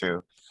guess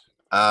too.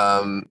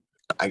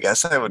 I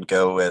guess I would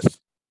go with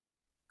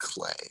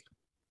clay.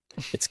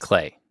 It's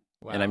clay.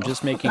 Wow. And I'm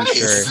just making Nice.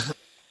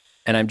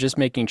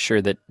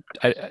 sure that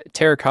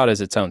terracotta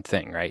is its own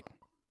thing, right?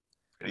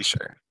 Pretty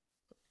sure.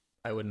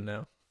 I wouldn't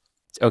know.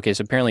 Okay,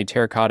 so apparently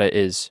terracotta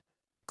is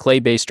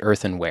clay-based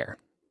earthenware.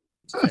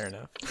 Fair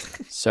enough.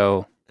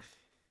 So,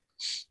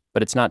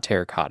 but it's not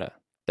terracotta.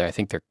 I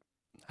think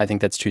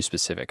that's too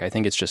specific. I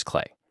think it's just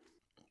clay.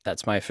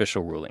 That's my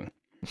official ruling.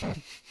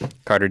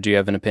 Carter, do you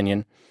have an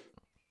opinion?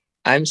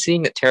 I'm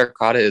seeing that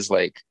terracotta is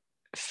like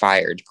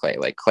fired clay,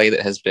 like clay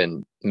that has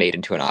been made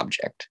into an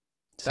object.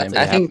 Does That's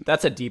anybody I think-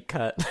 that's a deep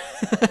cut.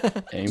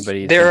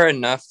 Anybody? There are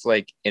enough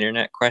like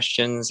internet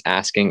questions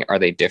asking, are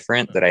they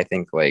different? That I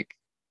think like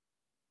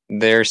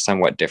they're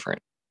somewhat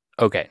different.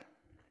 Okay,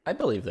 I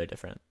believe they're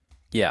different.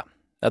 yeah,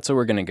 that's what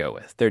we're gonna go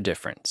with. They're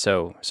different.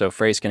 So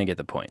Frey's gonna get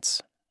the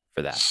points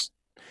for that.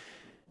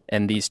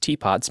 And these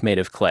teapots made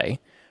of clay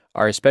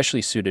are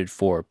especially suited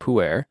for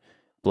pu'er,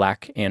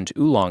 black and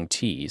oolong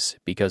teas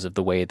because of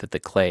the way that the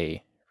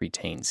clay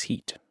retains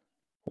heat.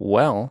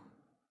 Well,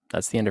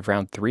 that's the end of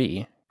round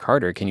 3.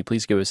 Carter, can you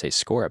please give us a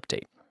score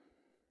update?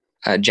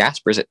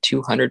 Jasper's at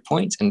 200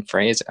 points and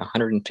Frey is at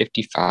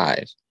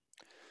 155.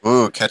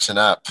 Ooh, catching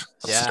up.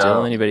 Yeah.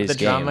 Still anybody's The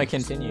drama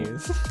game.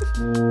 continues.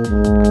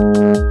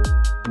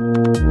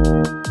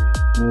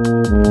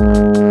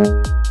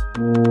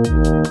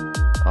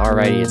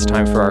 Alrighty, it's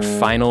time for our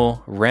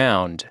final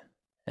round.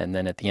 And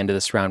then at the end of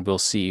this round, we'll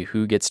see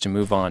who gets to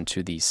move on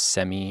to the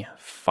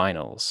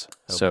semi-finals.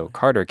 Oh, So, boy.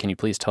 Carter, can you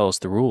please tell us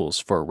the rules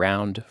for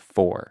round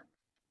 4?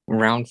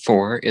 Round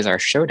 4 is our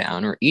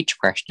showdown, where each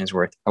question is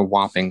worth a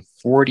whopping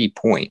 40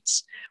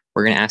 points.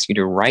 We're going to ask you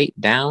to write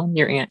down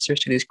your answers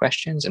to these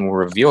questions and we'll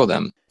reveal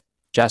them.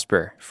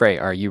 Jasper, Frey,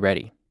 are you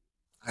ready?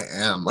 I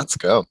am. Let's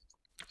go.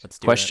 Let's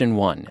do Question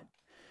 1.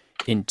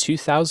 In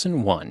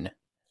 2001,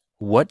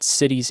 what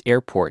city's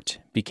airport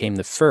became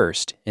the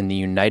first in the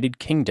United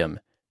Kingdom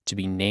to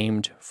be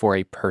named for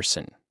a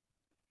person?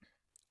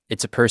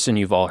 It's a person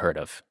you've all heard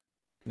of.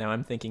 it. Now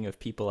I'm thinking of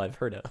people I've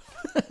heard of.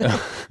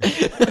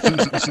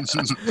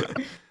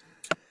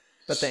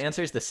 But the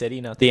answer is the city,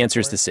 not The answer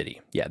is the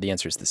city. Yeah, the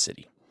answer is the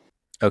city.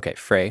 Okay,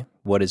 Frey,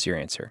 what is your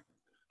answer?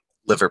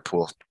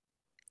 Liverpool.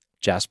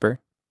 Jasper,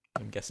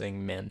 I'm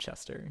guessing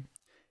Manchester.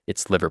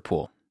 it's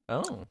Liverpool.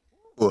 Oh.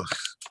 Ooh,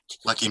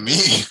 lucky me.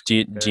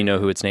 Do you know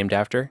who it's named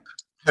after?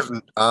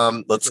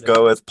 Let's Is it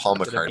go with Paul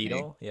Is it a McCartney.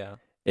 Beatle? Yeah.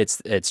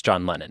 It's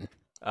John Lennon.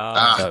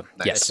 Ah, So,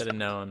 nice. yes. I should have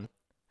known.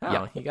 Oh,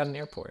 Yeah. he got an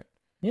airport.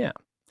 Yeah.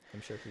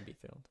 I'm sure he'd be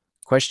thrilled.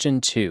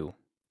 Question 2.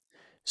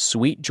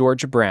 Sweet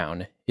Georgia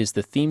Brown is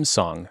the theme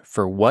song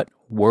for what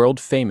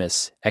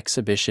world-famous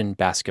exhibition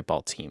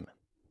basketball team?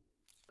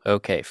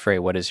 Okay, Frey,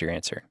 what is your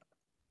answer?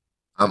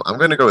 I'm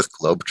going to go with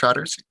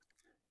Globetrotters.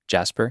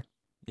 Jasper?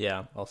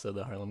 Yeah, also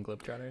the Harlem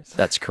Globetrotters.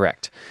 That's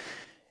correct.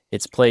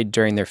 It's played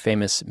during their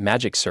famous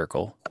Magic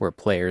Circle, where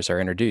players are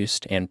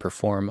introduced and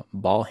perform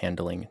ball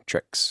handling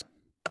tricks.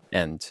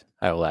 And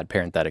I will add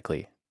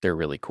parenthetically, they're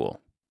really cool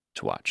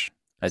to watch.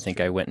 I think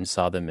I went and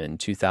saw them in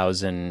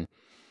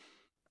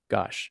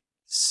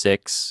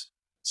 2006,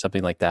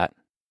 something like that.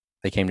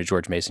 They came to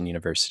George Mason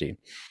University,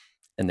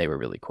 and they were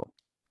really cool.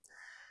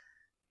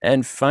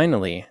 And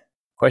finally,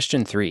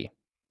 question 3.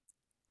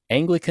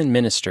 Anglican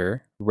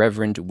minister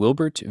Reverend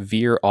Wilbert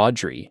Vere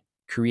Audrey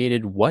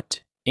created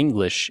what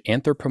English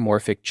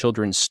anthropomorphic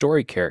children's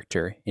story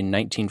character in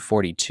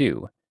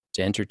 1942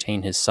 to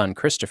entertain his son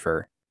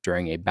Christopher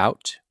during a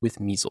bout with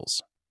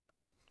measles?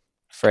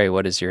 Frey,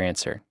 what is your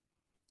answer?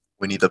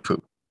 Winnie the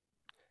Pooh.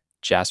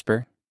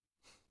 Jasper?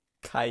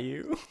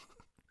 Caillou.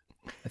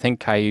 I think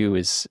Caillou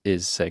is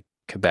a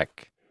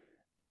Quebec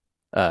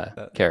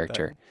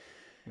character.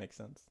 That makes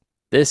sense.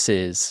 This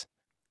is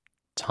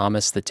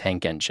Thomas the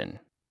Tank Engine.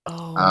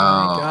 Oh Oh.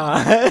 my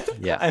god.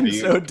 Yeah. I'm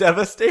so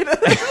devastated.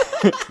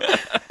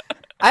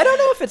 I don't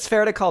know if it's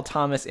fair to call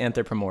Thomas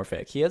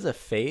anthropomorphic. He has a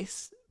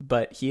face,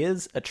 but he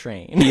is a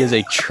train. He is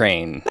a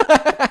train.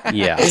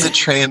 Yeah, He's a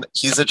train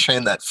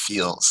that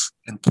feels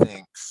and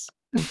thinks.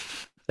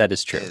 that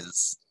is true.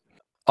 Is.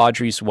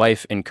 Audrey's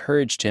wife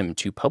encouraged him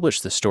to publish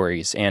the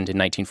stories, and in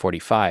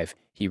 1945,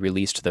 he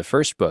released the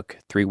first book,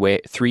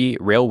 Three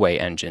Railway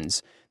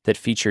Engines, that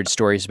featured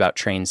stories about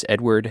trains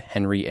Edward,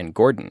 Henry, and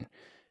Gordon.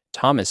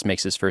 Thomas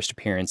makes his first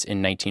appearance in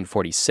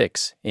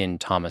 1946 in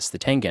Thomas the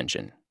Tank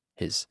Engine,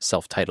 his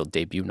self-titled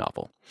debut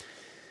novel.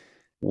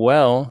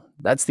 Well,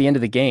 that's the end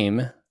of the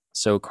game.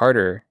 So,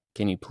 Carter,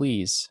 can you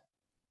please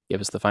give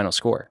us the final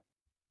score?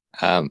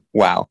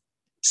 Wow.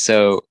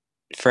 So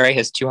Frey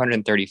has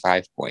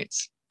 235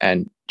 points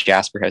and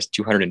Jasper has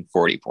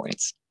 240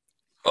 points.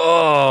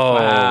 Oh,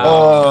 Wow.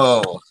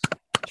 Oh,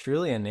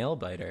 Truly a nail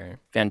biter.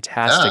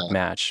 fantastic Yeah.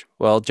 match.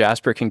 Well,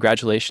 Jasper,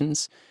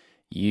 congratulations.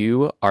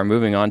 You are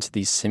moving on to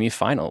these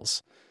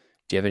semifinals.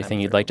 Do you have anything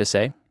you'd like to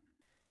say?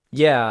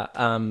 Yeah,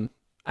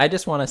 I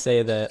just want to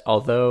say that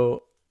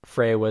although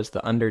Frey was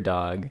the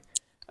underdog,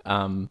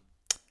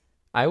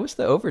 I was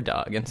the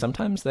overdog, and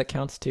sometimes that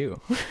counts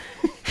too. I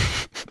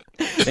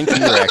think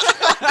you were actually,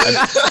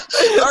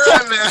 all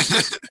right, man.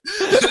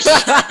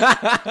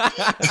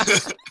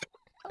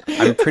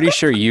 I'm pretty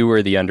sure you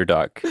were the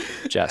underdog,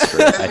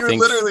 Jasper. I You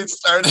think literally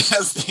started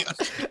as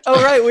the.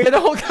 Oh right, we had a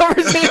whole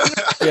conversation.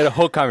 we had a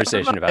whole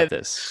conversation about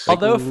this.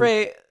 Although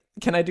Frey,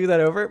 can I do that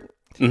over?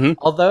 Mhm.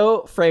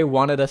 Although Frey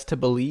wanted us to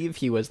believe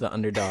he was the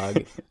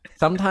underdog,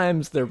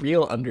 sometimes the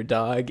real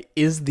underdog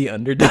is the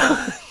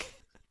underdog.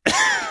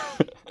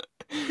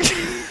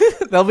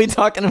 They'll be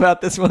talking about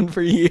this one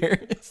for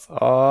years.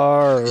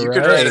 All You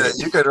could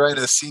write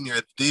a senior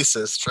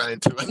thesis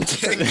trying to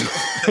untangle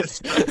this.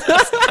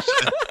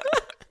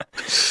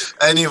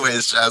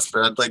 Anyways,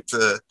 Jasper, I'd like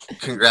to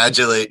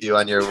congratulate you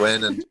on your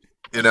win and,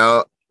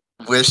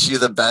 wish you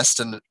the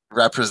best in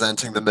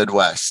representing the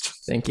Midwest.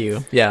 Thank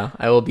you. Yeah,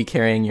 I will be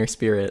carrying your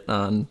spirit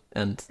on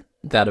and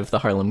that of the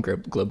Harlem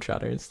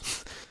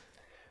Globetrotters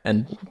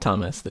and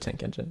Thomas the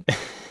Tank Engine,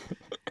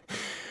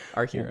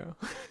 our hero.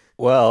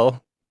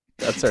 Well,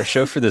 that's our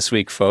show for this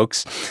week,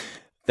 folks.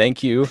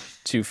 Thank you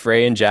to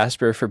Frey and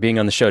Jasper for being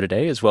on the show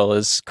today, as well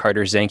as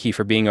Carter Zanke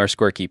for being our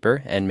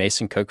scorekeeper, and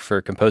Mason Cook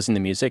for composing the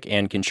music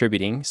and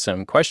contributing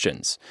some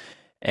questions.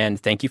 And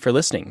thank you for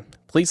listening.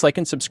 Please like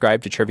and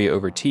subscribe to Trivia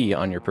Over Tea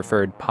on your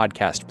preferred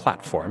podcast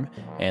platform,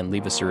 and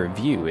leave us a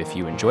review if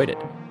you enjoyed it.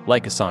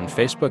 Like us on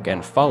Facebook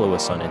and follow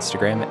us on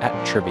Instagram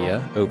at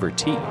Trivia Over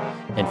Tea.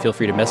 And feel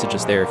free to message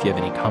us there if you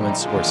have any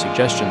comments or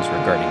suggestions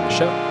regarding the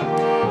show.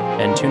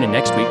 And tune in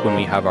next week when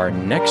we have our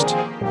next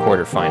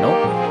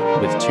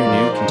quarterfinal with 2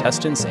 new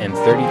contestants and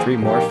 33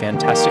 more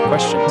fantastic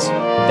questions.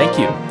 Thank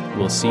you.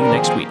 We'll see you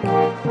next week.